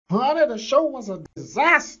Honey, the show was a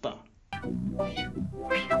disaster. Isn't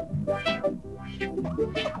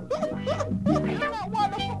that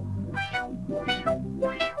wonderful?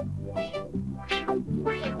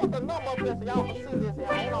 Put the number up there so y'all can see this here.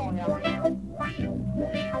 Hold on, y'all.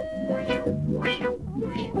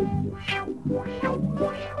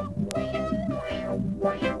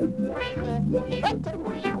 Back to the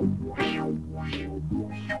ground.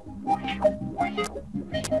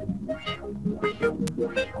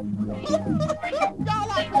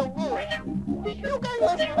 Y'all, I feel good. You can't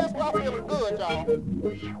listen to this without feeling good, y'all.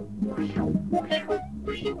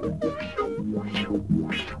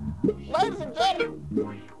 Ladies and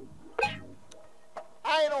gentlemen, I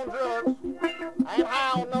ain't on drugs. I ain't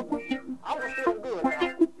high on nothing. I'm just feeling good now.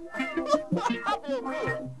 I feel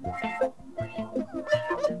good.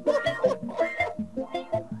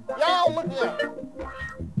 Y'all look here.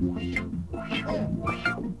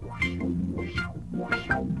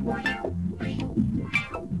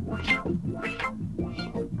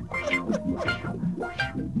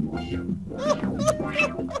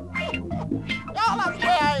 Y'all, I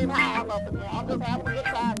swear I ain't high on nothing, y'all. I'm just having a good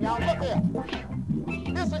time, y'all. Look here.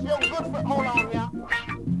 This is your good friend. Hold on, y'all.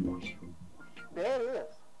 There it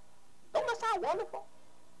is. Don't that sound wonderful?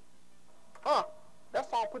 That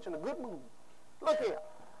song puts you in a good mood. Look here.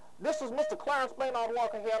 This is Mr. Clarence Maynard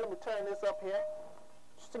Walker here. Let me turn this up here.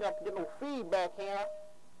 Just don't have to get no feedback here.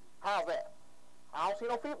 How's that? I don't see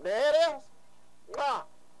no feedback. There it is.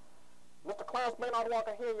 Mr. Clarence Maynard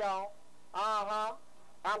Walker here, y'all.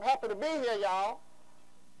 I'm happy to be here, y'all.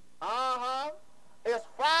 It's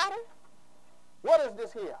Friday. What is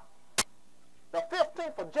this here? The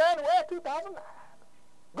 15th of January, 2009.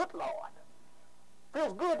 Good Lord.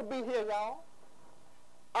 Feels good to be here, y'all.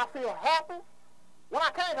 I feel happy. When I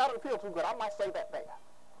came, I didn't feel too good. I might say that there.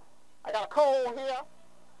 I got a cold here.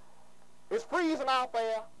 It's freezing out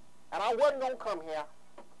there, and I wasn't going to come here.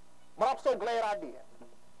 But I'm so glad I did.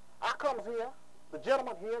 I comes here, the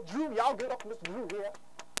gentleman here, Drew, y'all get up, Mr. Drew here.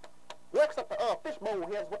 Works at the fishbowl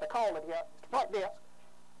here is what they call it here. It's the front desk.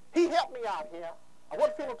 He helped me out here. I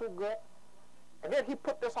wasn't feeling too good. And then he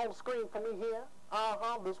put this on the screen for me here.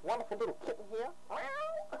 This wonderful little kitten here.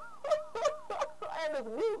 And this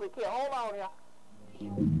music here. Hold on here.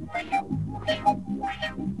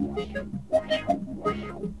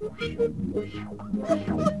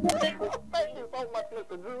 Thank you so much,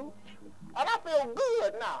 Mr. Drew. And I feel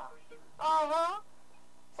good now.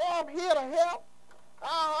 So I'm here to help.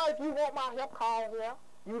 If you want my help, call here.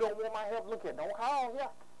 You don't want my help, look here. Don't call here.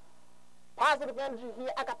 Positive energy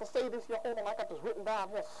here. I got to say this here. Hold on, I got this written down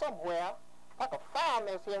here somewhere. I can find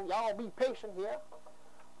this here. Y'all be patient here.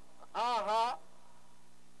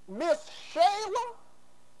 Miss Shayla,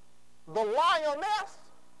 the lioness.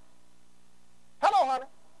 Hello, honey.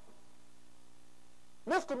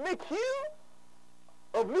 Mr. McHugh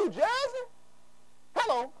of New Jersey.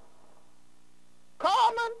 Hello.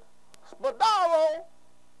 Carmen Spadaro.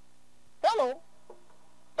 Hello.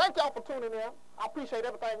 Thank y'all for tuning in. I appreciate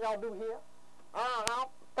everything y'all do here.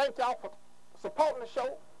 Thank y'all for supporting the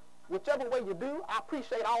show. Whichever way you do, I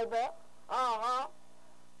appreciate all that.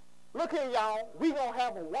 Look here, y'all. We gonna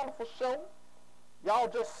have a wonderful show. Y'all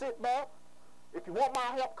just sit back. If you want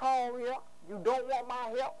my help, call here. You don't want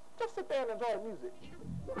my help, just sit there and enjoy the music.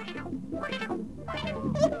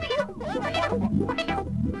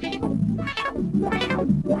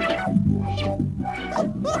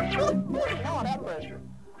 Lord have mercy.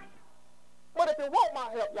 But if you want my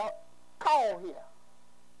help, y'all, call here.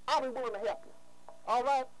 I'll be willing to help you. All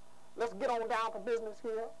right? Let's get on down to business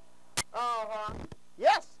here.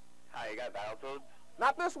 Yes? Hi, you got Battletoads?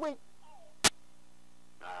 Not this week.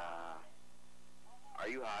 Are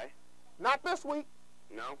you high? Not this week.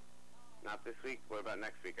 No? Not this week? What about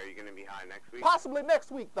next week? Are you going to be high next week? Possibly next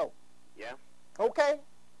week, though. Yeah? Okay?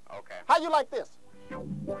 Okay. How you like this? You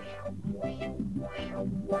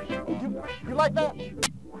like that?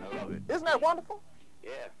 I love it. Isn't that wonderful?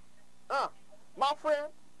 Yeah. My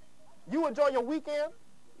friend, you enjoy your weekend?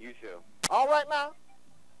 You too. All right now?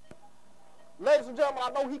 Ladies and gentlemen, I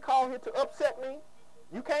know he called here to upset me.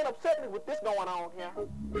 You can't upset me with this going on here.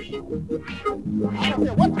 I don't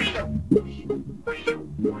care what you say.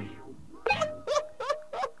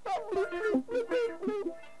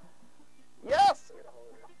 Yes.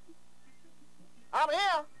 I'm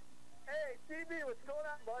here. Hey, TB, what's going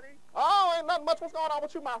on, buddy? Oh, ain't nothing much. What's going on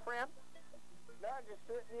with you, my friend? No, just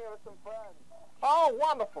sitting here with some friends. Oh,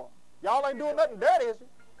 wonderful. Y'all ain't doing nothing dirty, is you?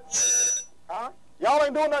 Huh? Y'all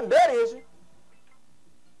ain't doing nothing dirty, is you?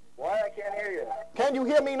 Why? I can't hear you. Can you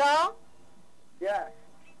hear me now? Yes.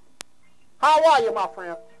 How are you, my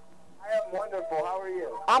friend? I am wonderful. How are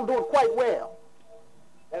you? I'm doing quite well.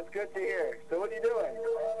 That's good to hear. So what are you doing?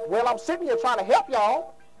 Well, I'm sitting here trying to help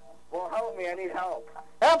y'all. Well, help me. I need help.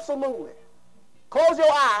 Absolutely. Close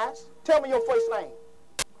your eyes. Tell me your first name.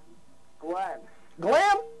 Glenn.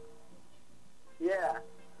 Glenn? Yeah.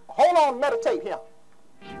 Hold on, meditate here.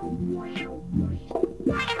 You,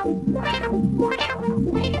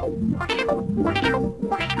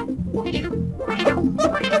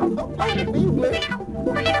 Glenn.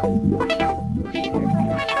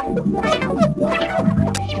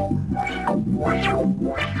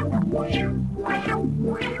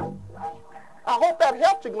 I hope that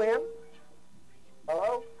helped you, Glenn.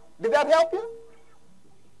 Hello? Did that help you?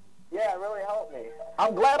 Yeah, it really helped me.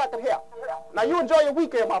 I'm glad I could help. Now you enjoy your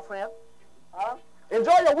weekend, my friend. Huh?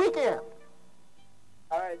 Enjoy your weekend.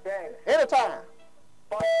 All right, thanks. Anytime.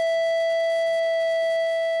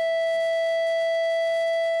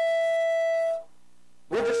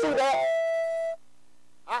 Did you see that?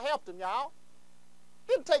 I helped him, y'all.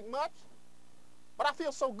 Didn't take much, but I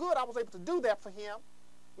feel so good I was able to do that for him.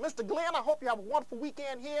 Mr. Glenn, I hope you have a wonderful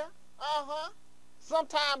weekend here.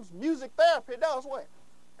 Sometimes music therapy does what?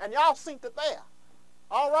 And y'all synced it there.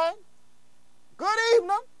 All right? Good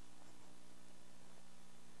evening.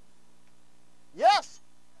 Yes.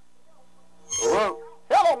 Hello.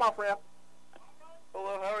 Hello, my friend.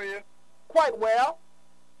 Hello, how are you? Quite well.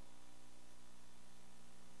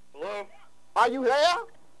 Hello. Are you there?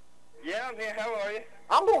 Yeah, I'm here. How are you?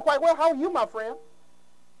 I'm doing quite well. How are you, my friend?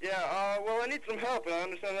 Yeah, well, I need some help, and I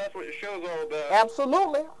understand that's what your show's all about.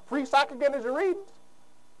 Absolutely. Free soccer games and readings.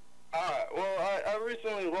 Alright, well, I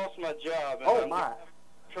recently lost my job, and Oh, I'm my. having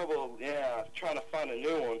trouble, trying to find a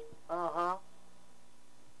new one. Uh-huh.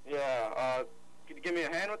 Yeah, could you give me a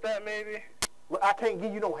hand with that, maybe? Well, I can't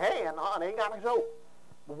give you no hand. They ain't got no show.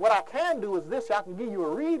 But what I can do is this. I can give you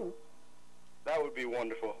a reading. That would be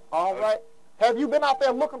wonderful. All right. Have you been out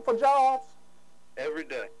there looking for jobs? Every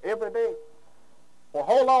day. Every day. Well,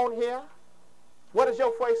 hold on here. What is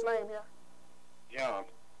your first name here? John.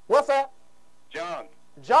 What's that? John.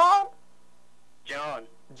 John? John.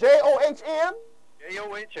 John?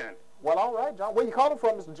 John. Well, all right, John. Where you calling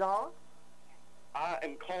from, Mr. John? I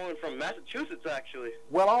am calling from Massachusetts, actually.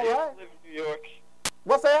 Well, all I used right. to live in New York.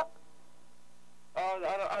 What's that?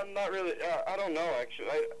 I'm not really, I don't know, actually.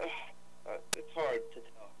 It's hard to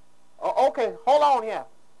tell. Oh, okay, hold on here.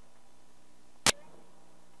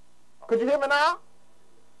 Could you hear me now?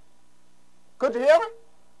 Could you hear me?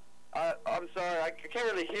 I'm sorry, I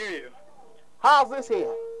can't really hear you. How's this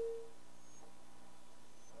here?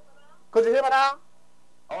 Could you hear me now?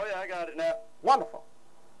 Oh, yeah, I got it now. Wonderful.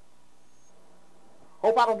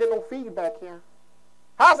 Hope I don't get no feedback here.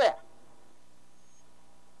 How's that?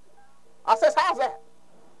 I says, how's that?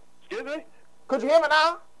 Excuse me? Could you hear me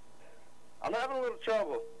now? I'm having a little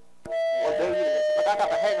trouble. Well, there it is. Look, I got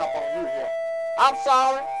to hang up on you here. I'm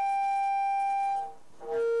sorry.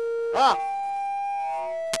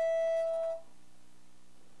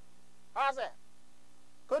 How's that?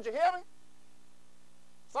 Could you hear me?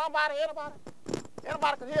 Somebody, anybody?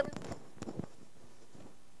 Anybody could hear me?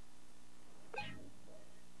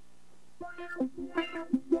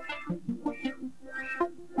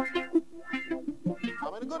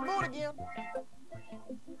 I'm in a good mood again.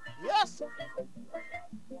 Yes.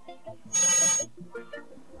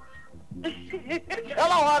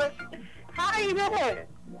 Hello, honey. How are you doing?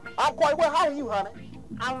 I'm quite well. How are you, honey?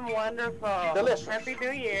 I'm wonderful. Delicious. Happy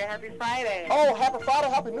New Year. Happy Friday. Oh, happy Friday,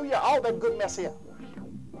 happy New Year. All that good mess here.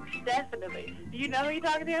 Definitely. Do you know who you're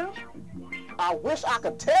talking to? I wish I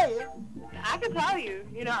could tell you. I can tell you.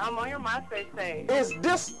 You know, I'm on your MySpace page. Is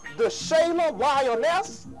this the Shayla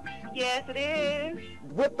Lioness Yes, it is.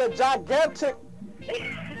 with the gigantic...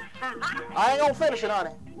 I ain't gonna finish it,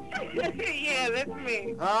 honey. Yeah, that's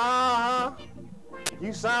me. Uh-huh.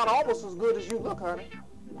 You sound almost as good as you look, honey.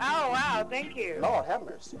 Oh, wow. Thank you. Lord have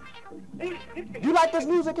mercy. You like this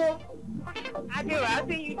music here? I do. I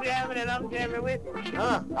see you jamming and I'm jamming with you.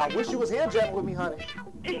 I wish you was here jamming with me, honey.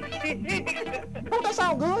 Don't that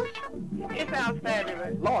sound good? It sounds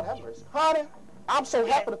fabulous. Lord have mercy. Honey, I'm so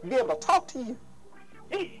happy to be able to talk to you.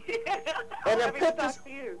 I'm And them happy to pictures... talk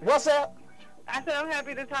to you. What's that? I said I'm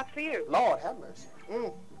happy to talk to you. Lord have mercy.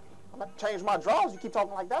 I'm going to change my drawers. You keep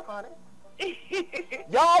talking like that, honey.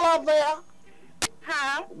 Y'all out there,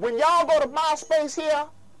 Huh? when y'all go to MySpace here,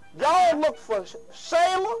 y'all look for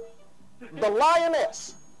Shayla, the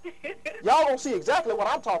Lioness. Y'all gonna see exactly what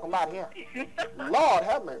I'm talking about here. Lord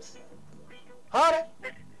have mercy. Honey,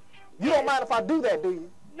 you don't mind if I do that, do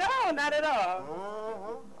you? No, not at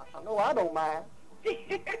all. I know I don't mind.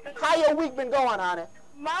 How your week been going, honey?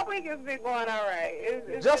 My week has been going all right.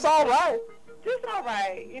 It's Just all right. Just all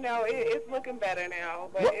right. You know, it's looking better now,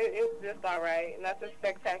 but it's just all right. Nothing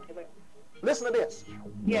spectacular. Listen to this.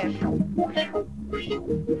 Yes.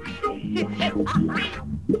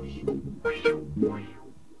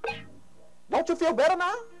 Don't you feel better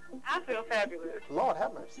now? I feel fabulous. Lord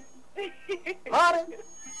have mercy. Honey,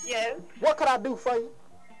 Yes. what could I do for you?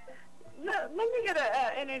 Let me get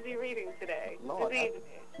an energy reading today. Lord, This evening.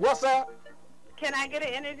 what's that? Can I get an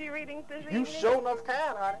energy reading this evening? You sure enough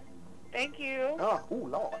can, honey. Thank you. Ooh,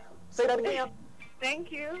 Lord. Say that again.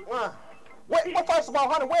 Thank you. Well, first of all,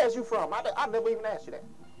 honey, where is you from? I never even asked you that.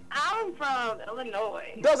 I'm from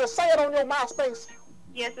Illinois. Does it say it on your MySpace?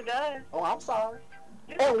 Yes, it does. Oh, I'm sorry.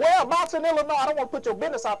 And whereabouts in Illinois? I don't want to put your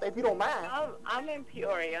business out there if you don't mind. I'm in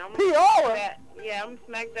Peoria. Peoria? Yeah, I'm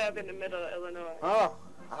smack dab in the middle of Illinois. Oh,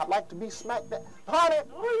 I'd like to be smacked that. Honey.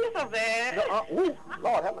 Oh, you're so bad. Ooh,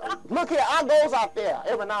 Lord have mercy. Look here, I goes out there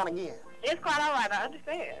every now and again. It's quite all right. I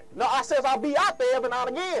understand. No, I says I'll be out there every now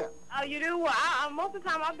and again. Oh, you do? Well, most of the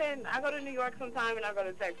time I go to New York sometime and I go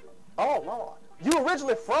to Texas. Oh, Lord. You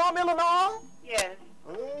originally from Illinois? Yes.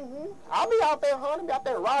 Mm-hmm. I'll be out there, honey. Be out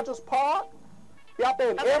there in Rogers Park. Be out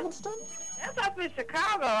there in Evanston. That's up in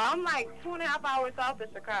Chicago. I'm like 2.5 hours south of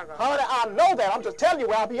Chicago. Honey, I know that. I'm just telling you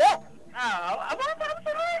where I'll be at. Oh, I'm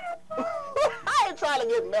sorry. I ain't trying to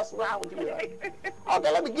get messed around with you.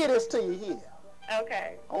 Okay, let me get this to you here.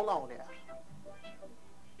 Okay. Hold on there.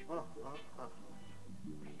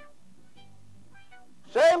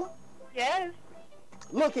 Shayla? Yes.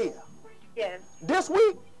 Look here. Yes. This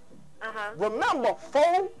week, remember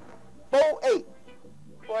 448.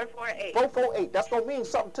 448. 448. That's going to mean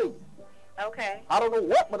something to you. Okay. I don't know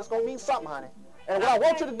what, but it's going to mean something, honey. And what I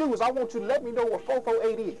want you to do is I want you to let me know what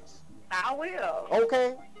 448 is. I will.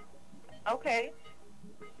 Okay? Okay.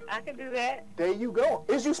 I can do that. There you go.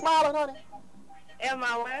 Is you smiling, honey? Am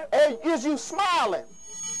I what? Hey, is you smiling?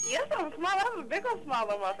 Yes, I'm smiling. I have a big old smile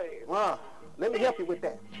on my face. Let me help you with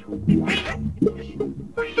that.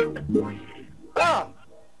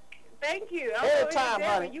 Thank you. Anytime,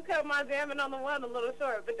 honey. You cut my jamming on the one a little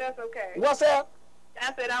short, but that's okay. What's that?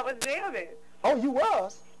 I said I was jamming. Oh, you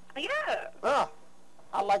was? Yeah.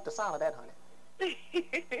 I like the sound of that, honey.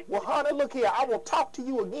 Well, honey, look here. I will talk to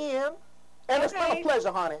you again. And it's been a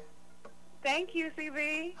pleasure, honey. Thank you,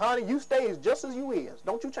 CB. Honey, you stay just as you is.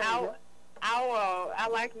 Don't you change it. I will. I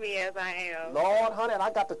like me as I am. Lord, honey, and I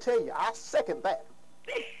got to tell you, I second that.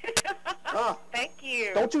 Thank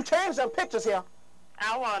you. Don't you change them pictures here.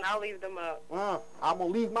 I won't. I'll leave them up. I'm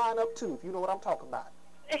going to leave mine up, too, if you know what I'm talking about.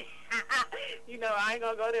 You know, I ain't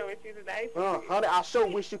going to go there with you tonight. Honey, I sure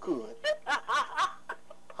wish you could.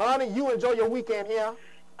 Honey, you enjoy your weekend here.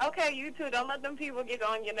 Okay, you too. Don't let them people get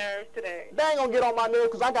on your nerves today. They ain't going to get on my nerves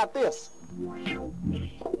because I got this.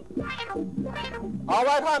 All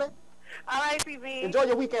right, honey? All right, CB. Enjoy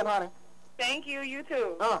your weekend, honey. Thank you. You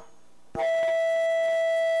too.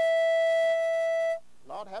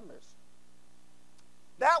 Lord have mercy.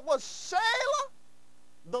 That was Shayla,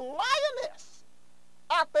 the lioness,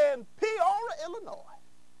 out there in Peoria, Illinois.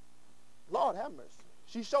 Lord have mercy.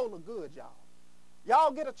 She sure look good, y'all.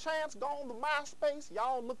 Y'all get a chance, go on to MySpace.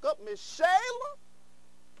 Y'all look up Miss Shayla,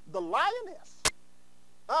 the lioness.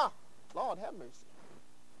 Lord have mercy.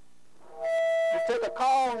 You take a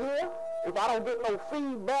call here. If I don't get no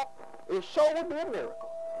feedback, it sure would be a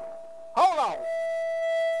miracle. Hold on.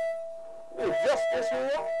 It's just this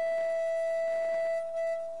here.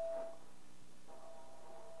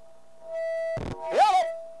 Hello?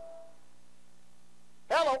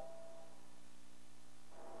 Hello?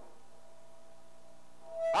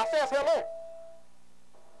 I says hello.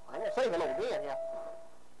 I ain't gonna say hello again, yeah.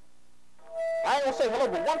 I ain't gonna say hello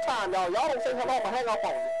but one time, y'all. Y'all don't say hello, I'm gonna hang up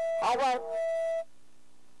on you. All right?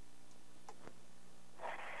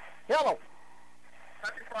 Hello.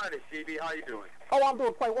 Happy Friday, CB. How you doing? Oh, I'm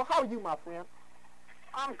doing quite well. How are you, my friend?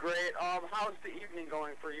 I'm great. How's the evening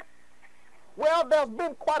going for you? Well, there's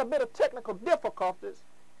been quite a bit of technical difficulties,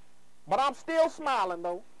 but I'm still smiling,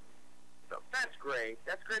 though. So, that's great.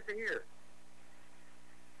 That's great to hear.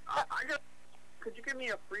 Could you give me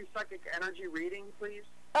a free psychic energy reading, please?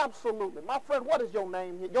 Absolutely. My friend, what is your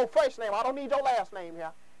name here? Your first name. I don't need your last name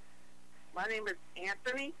here. My name is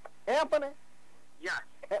Anthony. Anthony? Yes.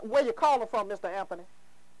 Where you calling from, Mr. Anthony?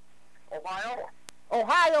 Ohio?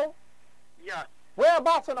 Ohio? Yes.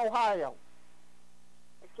 Whereabouts in Ohio?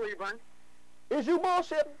 Cleveland. Is you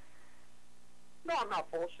bullshitting? No, I'm not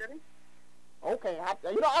bullshitting. Okay. I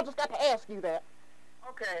just got to ask you that.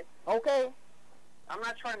 Okay. Okay? I'm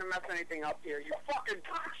not trying to mess anything up here, you fucking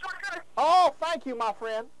cocksucker! Oh, thank you, my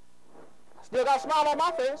friend. Still got a smile on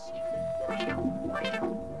my face.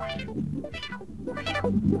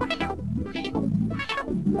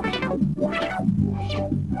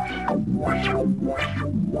 ain't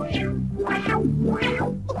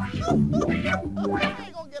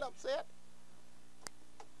gonna get upset.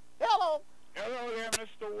 Hello. Hello there,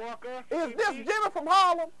 Mr. Walker. Is this Jimmy from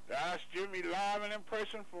Harlem? That's Jimmy live and in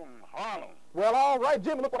person from Harlem. Well, all right,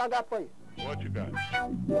 Jimmy, look what I got for you. What you got?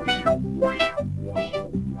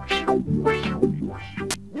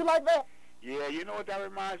 You like that? Yeah, you know what that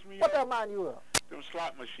reminds me What of? that remind you of? Them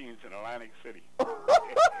slot machines in Atlantic City.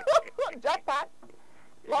 Jackpot.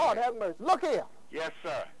 Lord have mercy. Look here. Yes,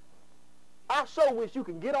 sir. I sure wish you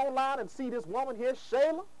can get online and see this woman here,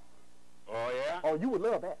 Shayla. Oh, yeah? Oh, you would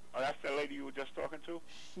love that. Oh, that's the lady you were just talking to?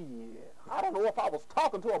 Shit. I don't know if I was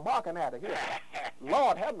talking to a barking at her here.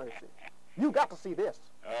 Lord have mercy. You got to see this.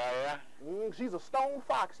 Oh, yeah? She's a stone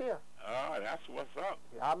fox here. Oh, that's what's up.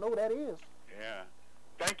 Yeah, I know that is. Yeah.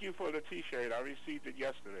 Thank you for the T-shirt. I received it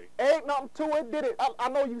yesterday. Ain't nothing to it, did it? I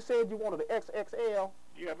know you said you wanted the XXL.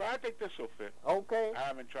 Yeah, but I think this will fit. Okay. I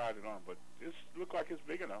haven't tried it on, but this look like it's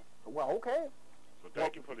big enough. Well, okay. So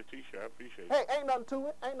thank you for the T-shirt. I appreciate it. Hey, ain't nothing to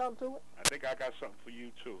it. Ain't nothing to it. I think I got something for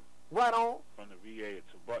you, too. Right on. From the VA.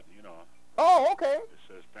 It's a button, you know. Oh, okay. It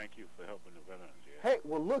says, thank you for helping the veterans. Yeah. Hey,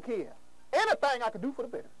 well, look here. Anything I can do for the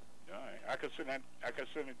veterans. All right. I could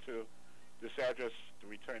send it to this address, the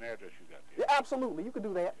return address you got there. Yeah, absolutely. You can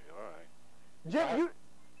do that. Yeah, all right. Jim, you,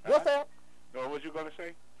 what's that? No, what you going to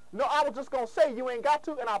say? No, I was just going to say you ain't got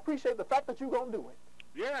to, and I appreciate the fact that you going to do it.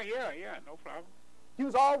 Yeah, no problem. You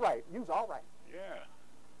was all right. You was all right. Yeah.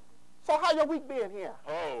 So how your week been here?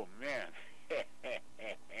 Oh, man.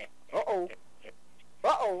 Uh-oh.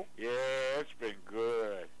 Uh-oh. Yeah, it's been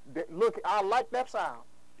good. Look, I like that sound.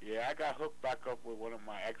 Yeah, I got hooked back up with one of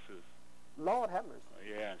my exes. Lord have mercy.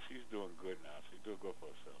 Yeah, and she's doing good now. She's doing good for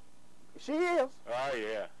herself. She is. Oh,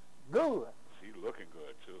 yeah. Good. She's looking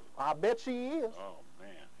good, too. I bet she is. Oh,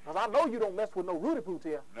 man. Because I know you don't mess with no Rudy Poots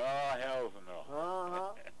here. No, hell no.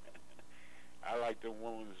 Uh-huh. I like them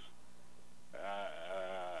women's,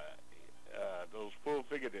 those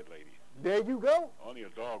full-figured ladies. There you go. Only a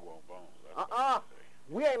dog won't bones.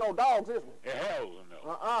 We ain't no dogs, is we? Hell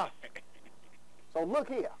no. So look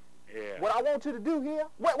here. Yeah. What I want you to do here.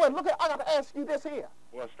 Wait, look here. I got to ask you this here.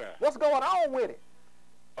 What's that? What's going on with it?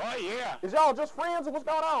 Oh, yeah. Is y'all just friends or what's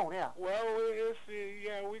going on? Yeah. Well, we're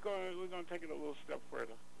gonna take it a little step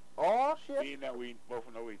further. Oh, shit. Being that we both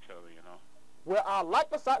know each other, you know. Well, I like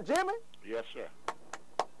the sound. Jimmy? Yes, sir.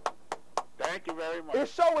 Thank you very much. It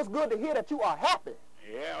sure is good to hear that you are happy.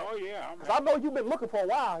 Yeah, oh, yeah. Because I know you've been looking for a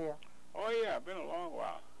while here. Oh, yeah, it's been a long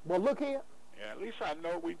while. Well, look here. Yeah, at least I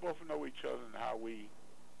know we both know each other and how we,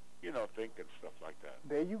 you know, think and stuff like that.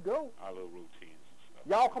 There you go. Our little routines and stuff.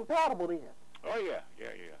 Y'all compatible then. Oh, yeah.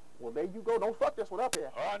 Well, there you go. Don't fuck this one up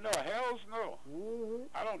here. Oh, no, hell's no. Mm-hmm.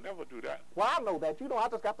 I don't never do that. Well, I know that. You know, I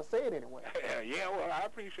just got to say it anyway. Yeah, well, I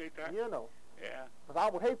appreciate that. You know. Yeah. Because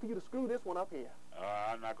I would hate for you to screw this one up here.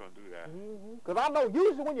 I'm not going to do that. Because I know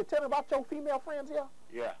usually when you tell me about your female friends here,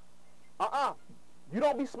 Yeah. you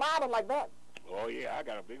don't be smiling like that. Oh, yeah, I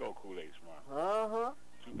got a big old Kool-Aid smile. Uh-huh.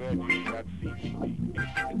 Too bad you ain't got CBD.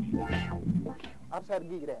 I just had to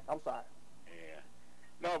give you that. I'm sorry. Yeah.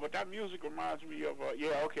 No, but that music reminds me of,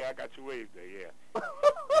 yeah, okay, I got your wave there, yeah.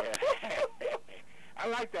 Yeah. I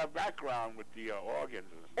like that background with the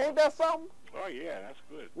organs and stuff. Ain't that something? Oh, yeah, that's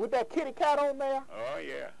good. With that kitty cat on there? Oh,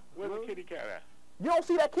 yeah. Where's the kitty cat at? You don't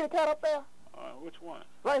see that kitty cat up there? Which one?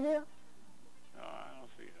 Right here? No, I don't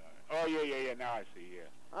see that. Oh, yeah, now I see, yeah.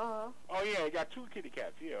 Uh-huh. Oh, yeah, you got two kitty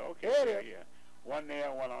cats, yeah, okay. There it is. Yeah. One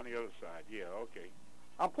there, one on the other side, yeah, okay.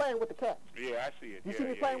 I'm playing with the cat. Yeah, I see it. You see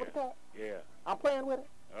me playing with the cat? Yeah. I'm playing with it.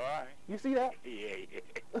 All right. You see that? Yeah.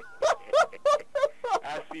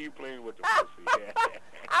 I see you playing with the pussy, yeah.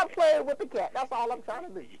 I'm playing with the cat. That's all I'm trying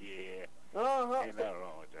to do. Yeah. Uh-huh. Ain't nothing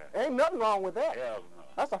wrong with that. Ain't nothing wrong with that. Hell no.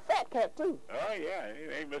 That's a fat cat, too. Oh, yeah.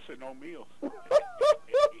 It ain't missing no meals.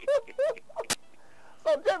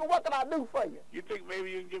 So, Jimmy, what can I do for you? You think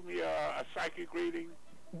maybe you can give me a psychic reading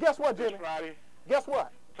Guess what, this Jimmy? Friday? Guess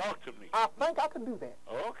what? Talk to me. I think I can do that.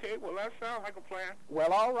 Okay, well, that sounds like a plan.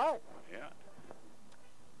 Well, all right. Yeah.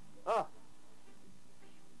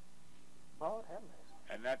 Lord have mercy.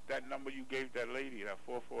 And that number you gave that lady, that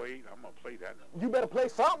 448, I'm going to play that number. You better play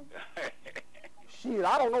something. Shit,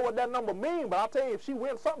 I don't know what that number means, but I'll tell you, if she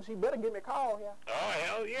wins something, she better give me a call here. Oh,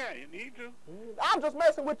 hell yeah, you need to. I'm just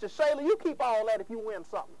messing with you, Shayla. You keep all that if you win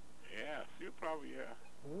something. Yeah, you probably, yeah.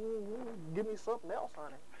 Give me something else,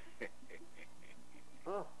 honey.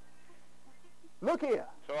 Look here.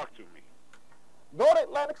 Talk to me. Go to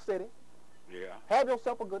Atlantic City. Yeah. Have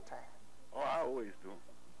yourself a good time. Oh, I always do.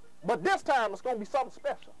 But this time, it's going to be something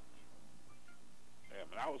special. Yeah,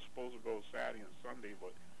 but I was supposed to go Saturday and Sunday,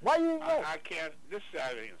 but Why you ain't go? I can't. This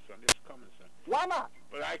Saturday and Sunday. This coming Sunday. Why not?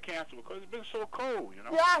 But I canceled because it's been so cold, you know.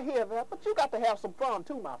 Yeah, I hear that, but you got to have some fun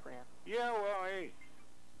too, my friend. Yeah, well, hey.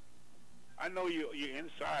 I know you're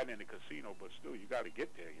inside in the casino, but still, you got to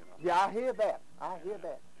get there, you know. Yeah, I hear that. I hear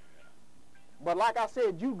that. But like I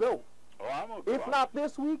said, you go. Oh, I'm going to go. If not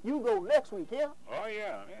this week, you go next week, yeah? Oh,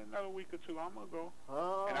 yeah. In another week or two, I'm going to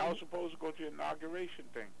go. And I was supposed to go to the inauguration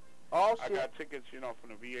thing. Oh, I shit. got tickets, you know,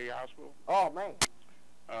 from the VA hospital. Oh, man.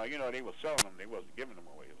 You know, they were selling them. They wasn't giving them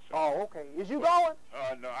away. They were selling Oh, okay. Is you going?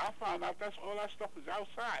 No, I found out that's all that stuff is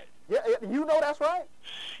outside. Yeah, you know that's right.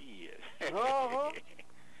 Shit. Uh-huh.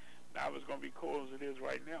 Now it's going to be cold as it is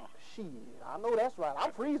right now. Shit, I know that's right.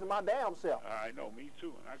 I'm freezing my damn self. I know, me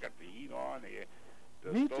too. And I got the heat on,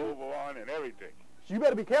 the Me stove too. on, and everything. You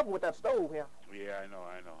better be careful with that stove here. Yeah, I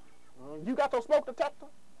know. You got your smoke detector?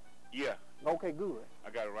 Yeah. Okay, good. I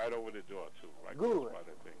got it right over the door, too. Right Good. close by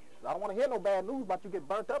the thing, yeah. I don't want to hear no bad news about you get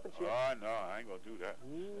burnt up and shit. Oh, no, I ain't going to do that.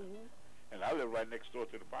 Mm-hmm. And I live right next door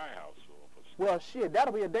to the firehouse. So Well, shit,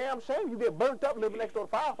 that'll be a damn shame. You get burnt up living next door to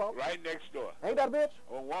firehouse. right next door. Ain't that a bitch?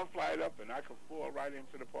 Or one flight up, and I can fall right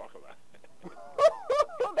into the parking lot.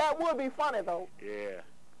 That would be funny, though. Yeah.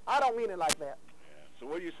 I don't mean it like that. Yeah. So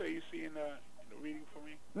what do you say you see in the reading for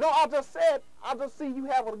me? No, I just see you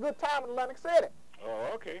having a good time in Atlantic City.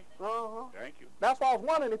 Oh, okay. Uh-huh. Thank you. That's why I was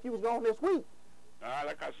wondering if you was going this week.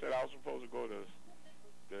 Like I said, I was supposed to go to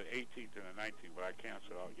the 18th and the 19th, but I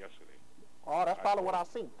canceled out yesterday. Oh, that's probably what I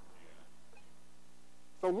seen.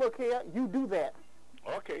 So look here, you do that.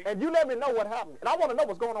 Okay. And you let me know what happened. And I want to know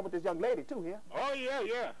what's going on with this young lady, too, here. Oh, yeah,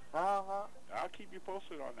 yeah. Uh-huh. I'll keep you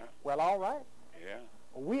posted on that. Well, all right. Yeah.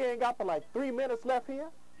 We ain't got but like 3 minutes left here.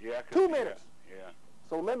 Yeah. 2 minutes. Yeah.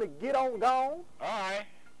 So let me get on gone. All right.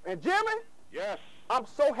 And Jimmy, Yes. I'm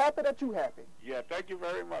so happy that you happy. Yeah, thank you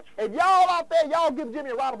very much. And y'all out there, y'all give Jimmy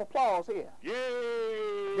a round of applause here. Yay!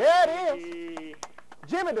 There it is.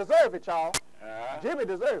 Jimmy deserve it, y'all. Jimmy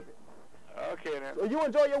deserve it. Okay, then. So you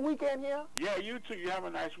enjoy your weekend here? Yeah, you too. You have a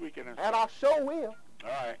nice weekend. And I sure will. All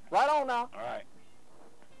right. Right on now. All right.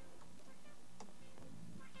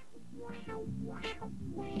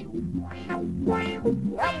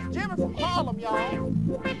 That was Jimmy from Harlem, y'all.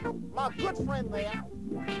 My good friend there.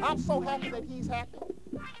 I'm so happy that he's happy.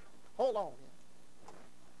 Hold on.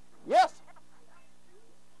 Yes?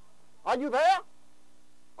 Are you there?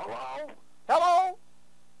 Hello? Hello?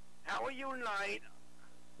 How are you tonight?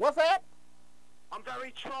 What's that? I'm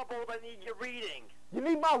very troubled. I need your reading. You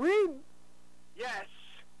need my reading? Yes.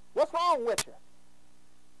 What's wrong with you?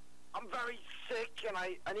 I'm very sick and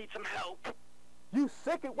I need some help. You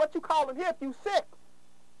sick? What you calling here if you sick?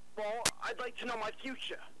 Well, I'd like to know my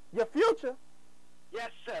future. Your future?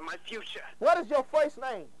 Yes, sir, my future. What is your first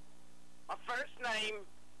name? My first name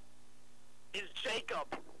is Jacob.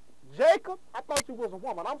 Jacob? I thought you was a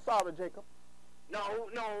woman. I'm sorry, Jacob. No,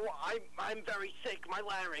 I'm very sick, my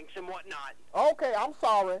larynx and whatnot. Okay, I'm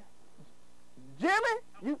sorry.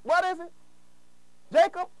 Jimmy? What is it?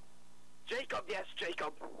 Jacob? Jacob, yes,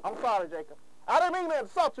 Jacob. I'm sorry, Jacob. I didn't mean to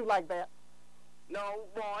insult you like that. No,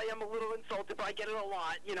 well, I am a little insulted, but I get it a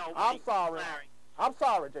lot, you know. I'm my sorry. larynx. I'm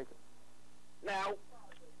sorry, Jacob. Now,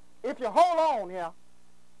 If you hold on here,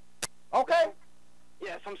 okay?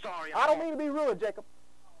 yes, I'm sorry. I don't mean to be rude, Jacob.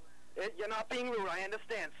 You're not being rude, I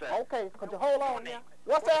understand, sir. Okay, could you hold on here?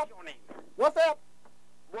 What's What that? is your name? What's that?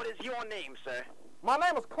 What is your name, sir? My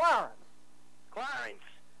name is Clarence. Clarence.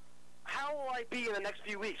 How will I be in the next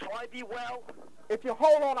few weeks? Will I be well? If you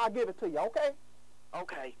hold on, I'll give it to you, okay?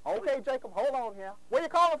 Okay. Okay, Jacob, hold on here. Where you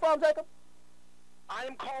calling from, Jacob? I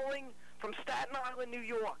am calling from Staten Island, New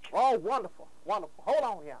York. Oh, wonderful, wonderful. Hold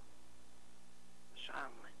on here.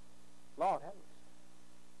 Charlotte. Lord have mercy.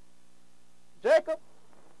 Jacob,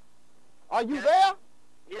 are you Yes. there?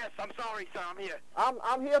 Yes, I'm sorry, sir. I'm here.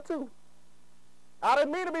 I'm here too. I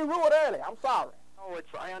didn't mean to be rude earlier. I'm sorry. Oh,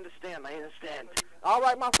 I understand. All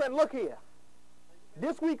right, my friend, look here.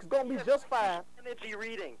 This week's going to be just fine. Into your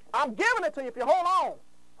reading. I'm giving it to you if you hold on.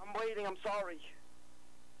 I'm waiting. I'm sorry.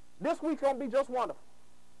 This week's going to be just wonderful.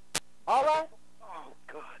 All right? Oh,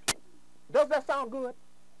 God. Does that sound good?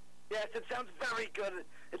 Yes, it sounds very good.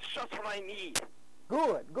 It's just what I need.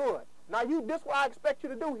 Good, good. Now, this is what I expect you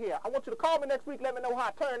to do here. I want you to call me next week, let me know how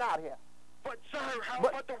I turn out here. But, sir, how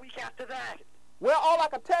But- about the week after that? Well, all I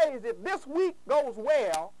can tell you is if this week goes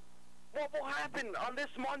well, What will happen on this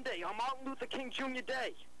Monday, on Martin Luther King Jr.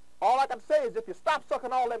 Day? all I can say is if you stop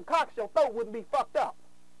sucking all them cocks, your throat wouldn't be fucked up.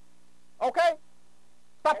 Okay?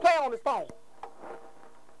 Stop playing on this phone.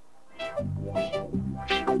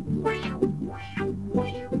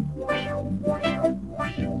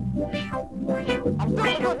 I'm still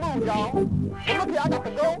in a good mood, y'all. But look here, I got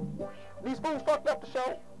to go. These fool fucked up the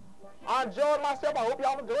show. I enjoyed myself. I hope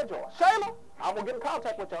y'all enjoyed yours. Shayla, I'm going to get in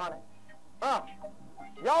contact with you, honey.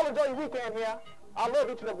 Y'all enjoy your weekend here. I love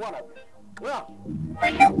each and every one of you.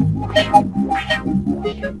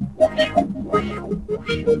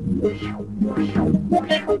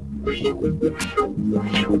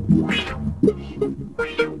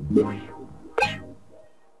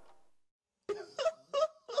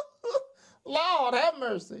 Lord have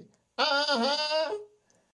mercy. Uh-huh.